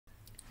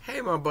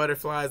my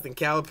butterflies and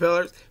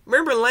caterpillars.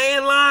 Remember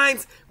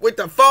landlines with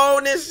the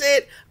phone and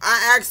shit?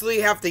 I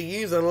actually have to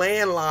use a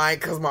landline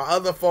because my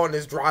other phone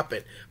is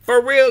dropping.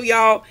 For real,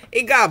 y'all.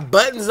 It got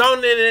buttons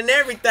on it and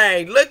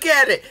everything. Look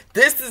at it.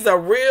 This is a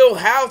real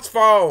house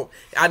phone.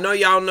 I know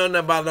y'all know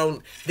nothing about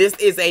it. This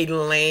is a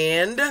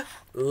landline.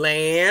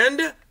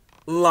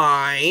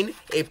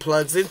 It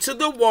plugs into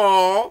the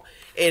wall.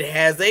 It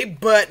has a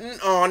button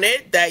on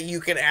it that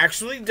you can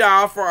actually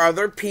dial for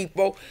other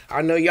people.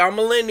 I know y'all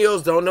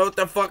millennials don't know what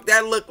the fuck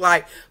that look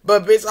like.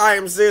 But bitch, I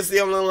am seriously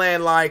on the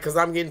landline because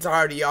I'm getting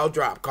tired of y'all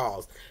drop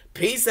calls.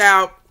 Peace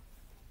out.